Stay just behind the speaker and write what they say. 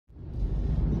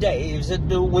Dave's at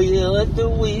the wheel,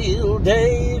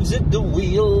 Dave's at the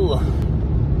wheel.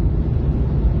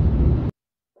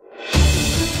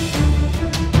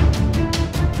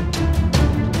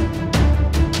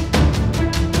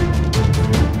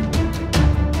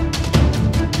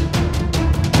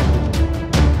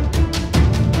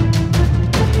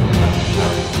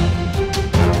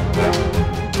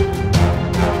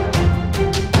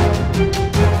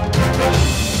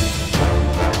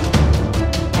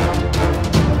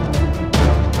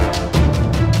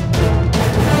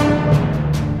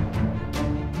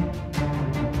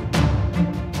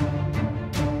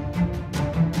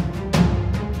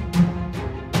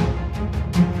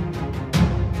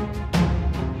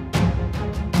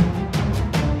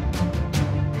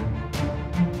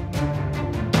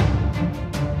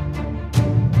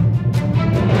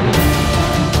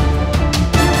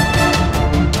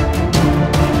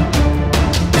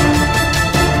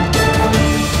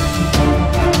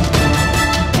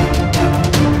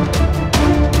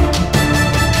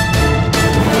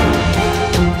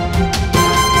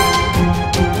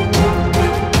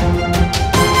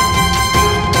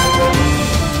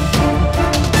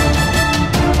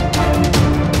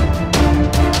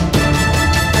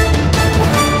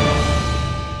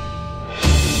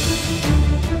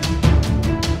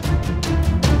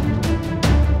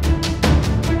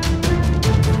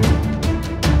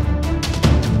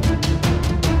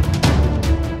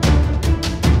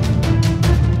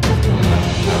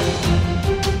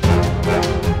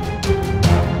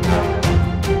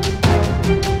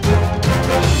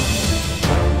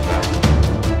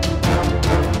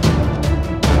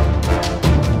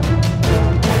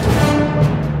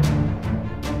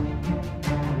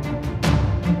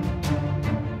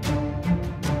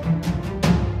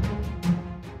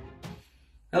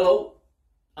 Hello,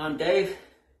 I'm Dave,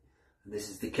 and this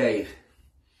is The Cave.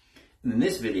 In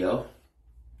this video,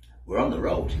 we're on the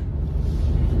road.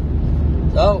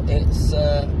 So, it's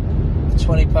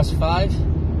 5:20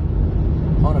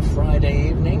 on a Friday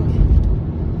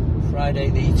evening, Friday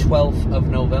the 12th of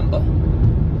November,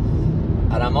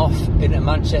 and I'm off into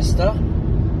Manchester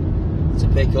to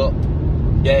pick up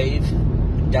Dave,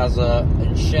 Gazza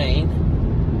and Shane,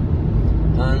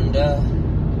 and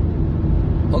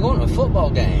we're going to a football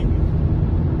game.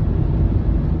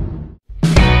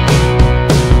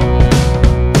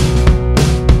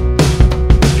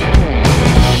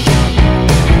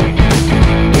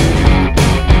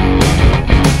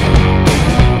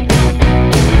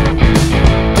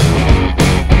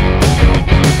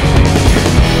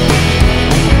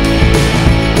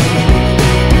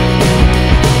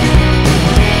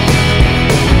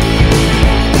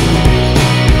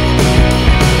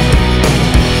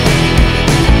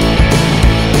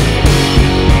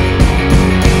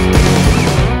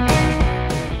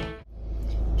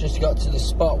 Got to the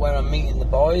spot where I'm meeting the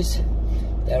boys.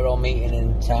 They're all meeting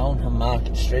in town on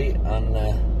Market Street, and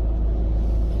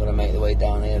I'm going to make the way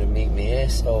down here and meet me here.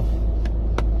 So,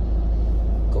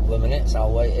 a couple of minutes,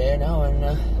 I'll wait here now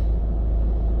and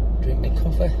drink my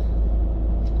coffee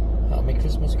out of my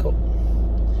Christmas cup.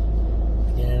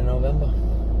 Beginning of November.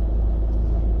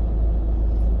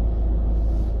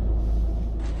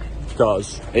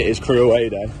 Because it is Crewe away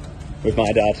day with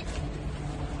my dad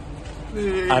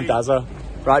and Dazza.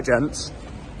 Right, gents.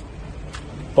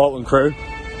 Bolton Crewe.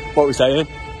 What are we saying?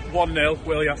 1-0,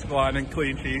 Willie Askeline,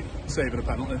 clean sheet, saving a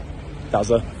penalty.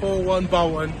 Dazza. 4-1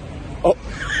 Bolton. Oh,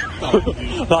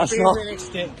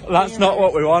 that's not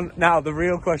what we want. Now, the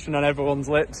real question on everyone's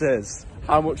lips is,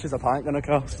 how much is a pint going to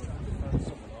cost?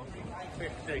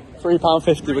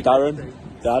 £3.50 with Darren.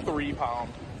 Dad. £3.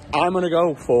 I'm going to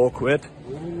go £4.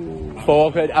 Ooh.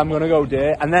 £4. I'm going to go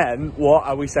dear. And then, what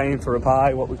are we saying for a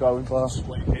pie? What are we going for?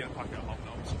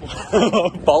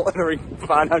 Bolton are in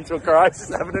financial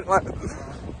crisis, evidently.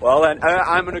 Well then,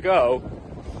 I'm going to go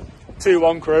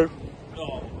 2-1 Crewe.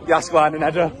 Askeline and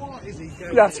Edda.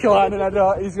 Askeline and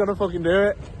Edda, he's going to fucking do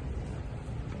it.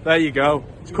 There you go,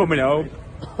 it's coming home.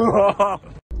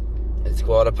 It's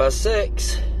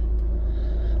 6:15,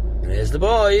 and here's the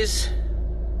boys.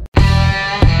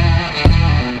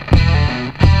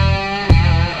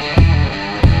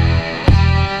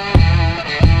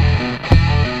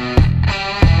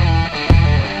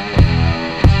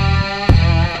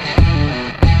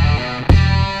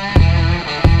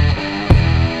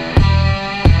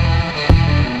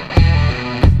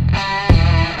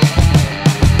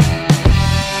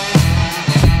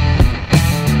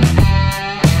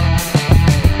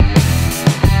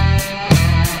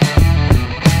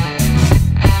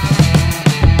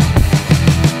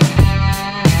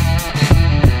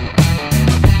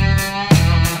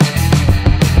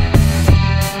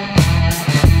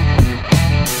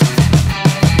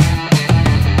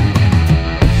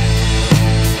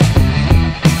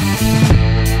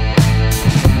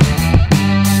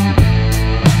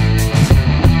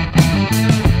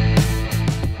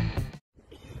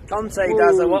 Conte,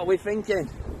 Dazza, what are we thinking?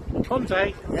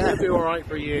 Conte, Yeah. he'll be alright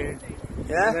for a year.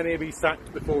 Yeah? And then he'll be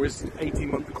sacked before his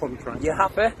 18-month contract. You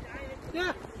happy?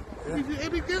 Yeah.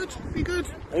 It'll be good. Be good.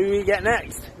 Who do we get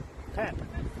next? Pep.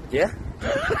 Yeah?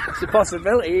 It's a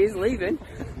possibility, he's leaving.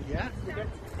 Yeah.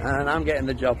 And I'm getting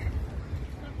the job.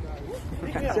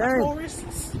 Yeah, Shame.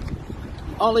 tourists.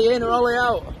 Ollie in or Ollie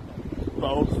out?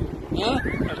 Both. Yeah?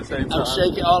 At the same time. And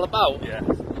shake it all about? Yeah.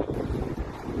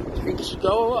 Do you think he should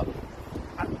go or what?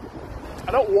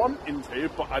 I don't want him to,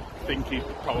 but I think he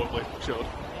probably should.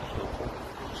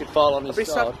 Should fall on his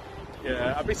sword.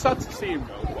 Yeah, I'd be sad to see him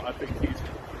go, but I think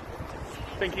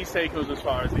he's taken us as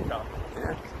far as he can.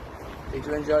 Yeah. Did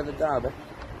you enjoy the derby?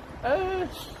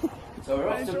 So we're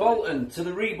off to Bolton, to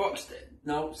the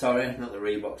no, sorry, not the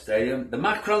Reebok Stadium. The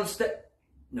Macron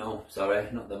No, sorry,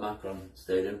 not the Macron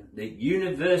Stadium. The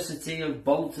University of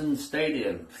Bolton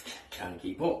Stadium. Can't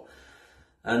keep up.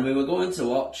 And we were going to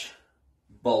watch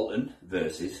Bolton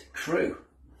versus Crewe.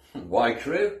 Why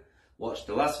Crewe? Watch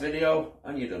the last video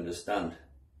and you'd understand.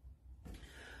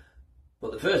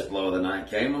 But the first blow of the night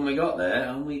came when we got there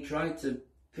and we tried to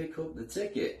pick up the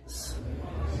tickets.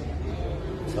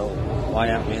 So, why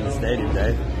aren't we in the stadium,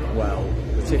 Dave? Well,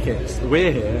 the tickets,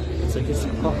 we're here, the tickets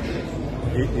are posh.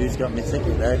 Who's got my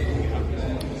ticket, Dave?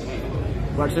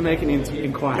 We're actually making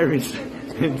inquiries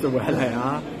into where they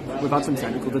are. We've had some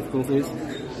technical difficulties,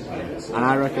 and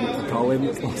I reckon it's a Colin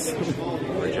that's lost.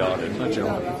 Or Jordan. A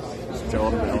Jordan. It's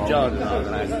Jordan. Jordan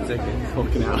organised the ticket.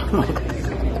 Fucking hell.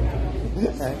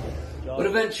 But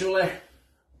eventually,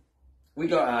 we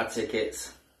got our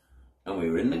tickets and we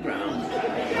were in the ground.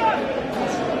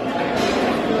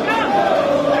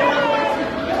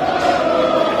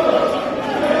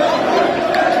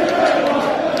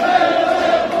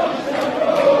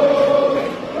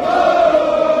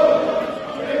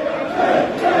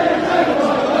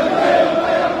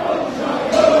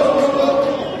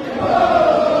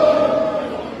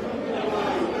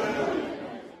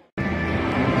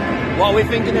 What are we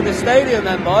thinking of the stadium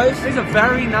then, boys? It's a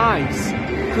very nice,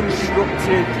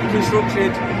 constructed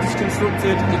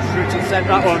centre.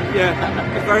 That one,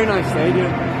 yeah. A very nice stadium.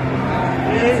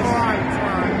 It is.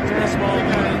 Yeah, small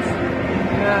guys.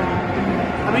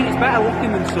 Yeah. I mean, it's better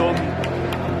looking than some.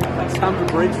 Like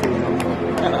Stamford Bridge, for example.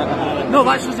 No,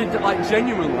 that's just like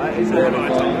genuinely. It's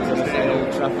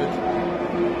Old Trafford.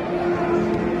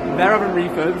 They're having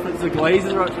refurbishments. The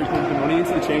Glazers are actually pumping money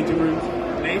into the changing rooms.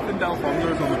 Nathan Delfonso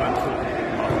is on the bench.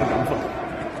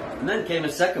 And then came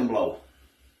a second blow.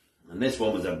 And this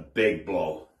one was a big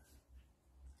blow.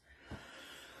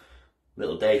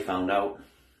 Little Dave found out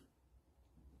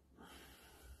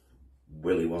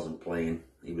Willie wasn't playing.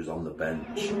 He was on the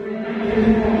bench.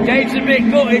 Dave's a bit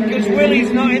gutted because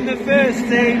Willie's not in the first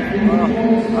team.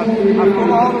 I've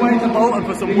come all the way to Bolton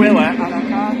for some Willie and I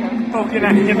can't get fucking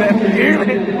any of it for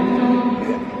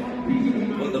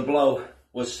But the blow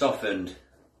was softened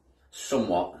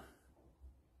somewhat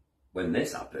when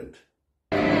this happened.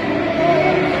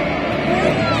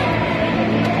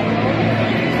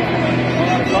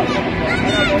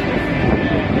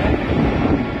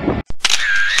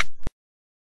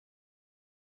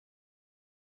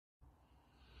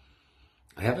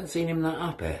 I haven't seen him that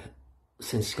happy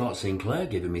since Scott Sinclair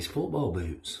gave him his football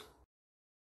boots.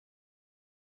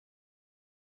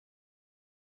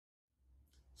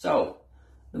 So,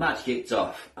 the match kicked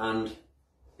off, and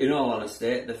in all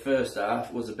honesty, the first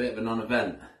half was a bit of a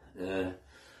non-event.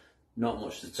 Not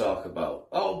much to talk about.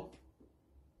 Oh,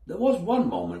 there was one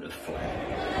moment of flair.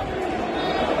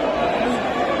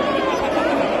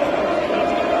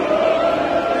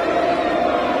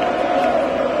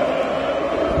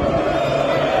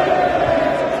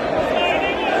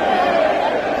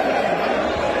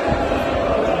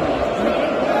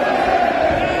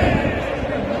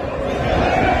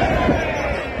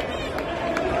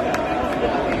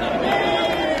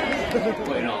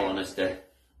 But in all honesty,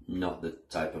 not the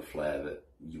type of flair that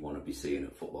you want to be seeing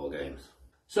at football games.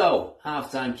 So,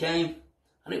 half-time came,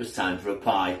 and it was time for a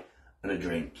pie and a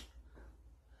drink.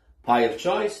 Pie of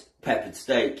choice, peppered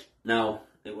steak. Now,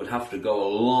 it would have to go a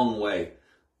long way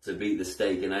to beat the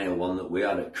steak and ale one that we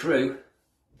had at Crewe.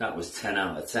 That was 10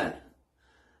 out of 10.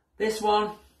 This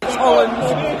one, it's Holland,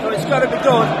 but it's got to be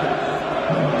done.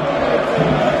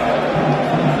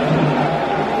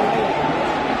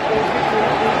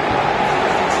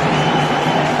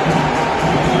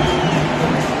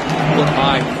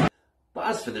 Pie. But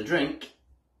as for the drink,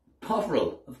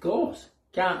 Bovril, of course.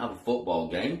 Can't have a football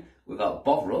game without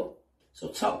Bovril. So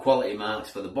top quality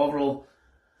marks for the Bovril.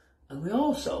 And we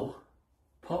also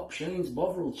pop Shane's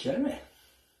Bovril Cherry.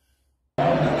 It's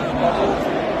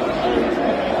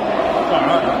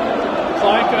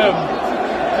like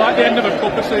like the end of a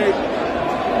cuppa suit.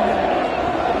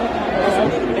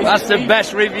 That's the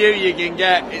best review you can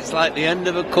get. It's like the end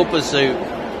of a cuppa suit.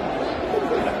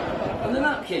 And the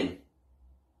napkin.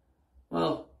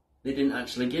 Well, they didn't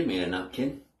actually give me a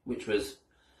napkin, which was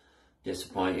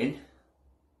disappointing,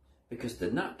 because the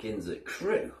napkins at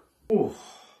Crewe. Oh,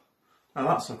 now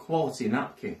that's a quality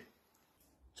napkin.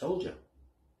 Told you.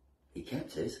 He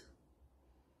kept his.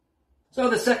 So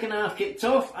the second half kicked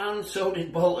off, and so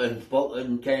did Bolton.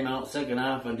 Bolton came out second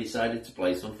half and decided to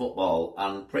play some football,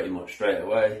 and pretty much straight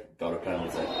away got a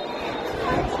penalty.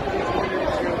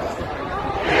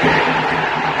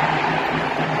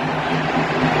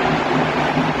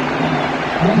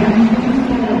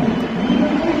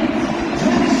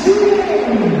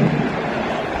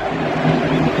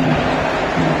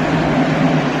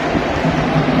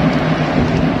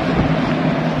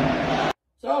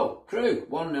 So, Crewe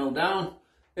 1-0 down,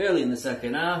 early in the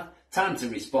second half, time to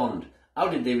respond. How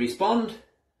did they respond?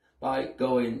 By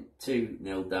going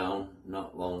 2-0 down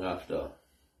not long after.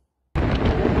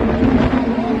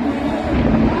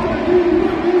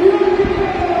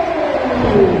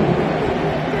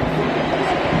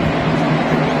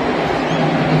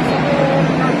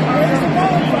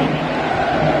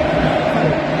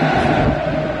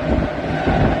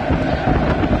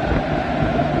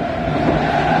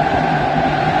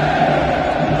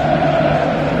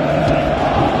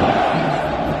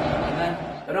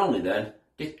 Then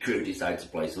did Crewe decide to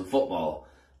play some football,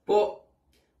 but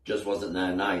just wasn't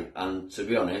their night, and to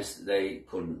be honest, they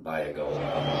couldn't buy a goal.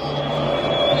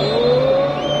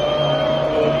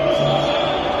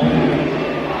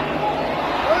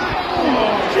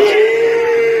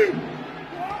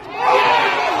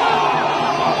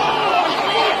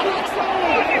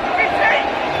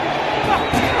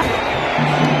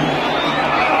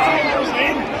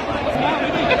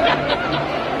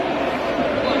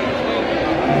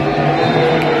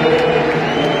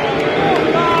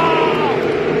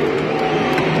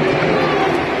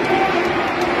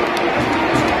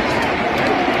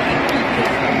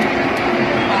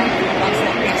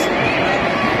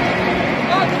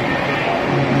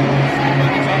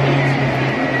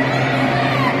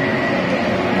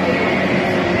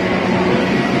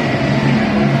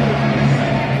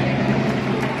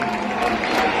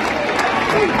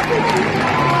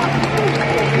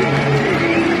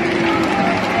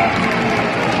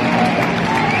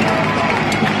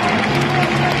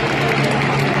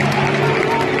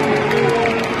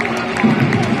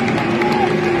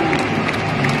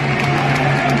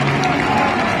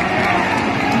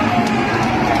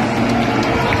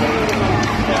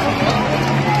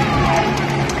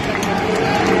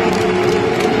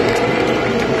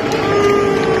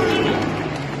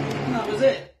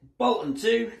 Bolton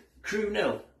 2, Crewe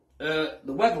 0.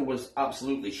 The weather was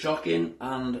absolutely shocking,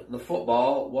 and the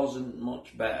football wasn't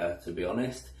much better, to be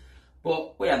honest.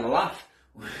 But we had a laugh.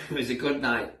 It was a good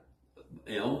night,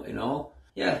 you know, in all.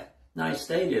 Yeah, nice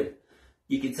stadium.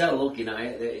 You could tell looking at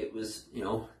it that it was, you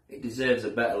know, it deserves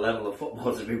a better level of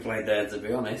football to be played there, to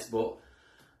be honest. But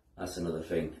that's another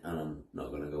thing, and I'm not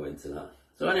going to go into that.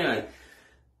 So anyway,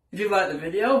 if you like the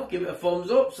video, give it a thumbs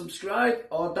up, subscribe,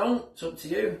 or don't. It's up to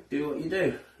you. Do what you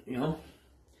do, you know.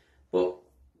 But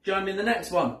join me in the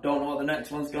next one. Don't know what the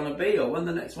next one's going to be or when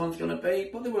the next one's going to be,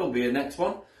 but there will be a next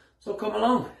one. So come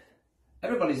along.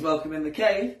 Everybody's welcome in the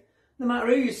cave, no matter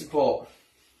who you support.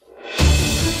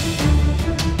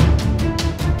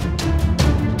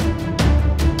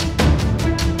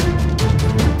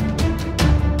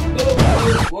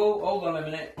 Whoa, hold on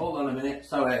a minute.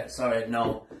 Sorry,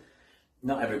 no.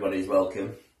 Not everybody's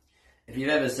welcome. If you've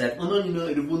ever said, Man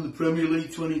United have won the Premier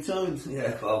League 20 times.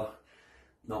 Yeah, well,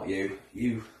 not you.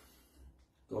 You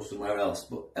go somewhere else.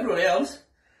 But everybody else,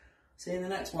 see you in the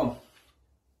next one.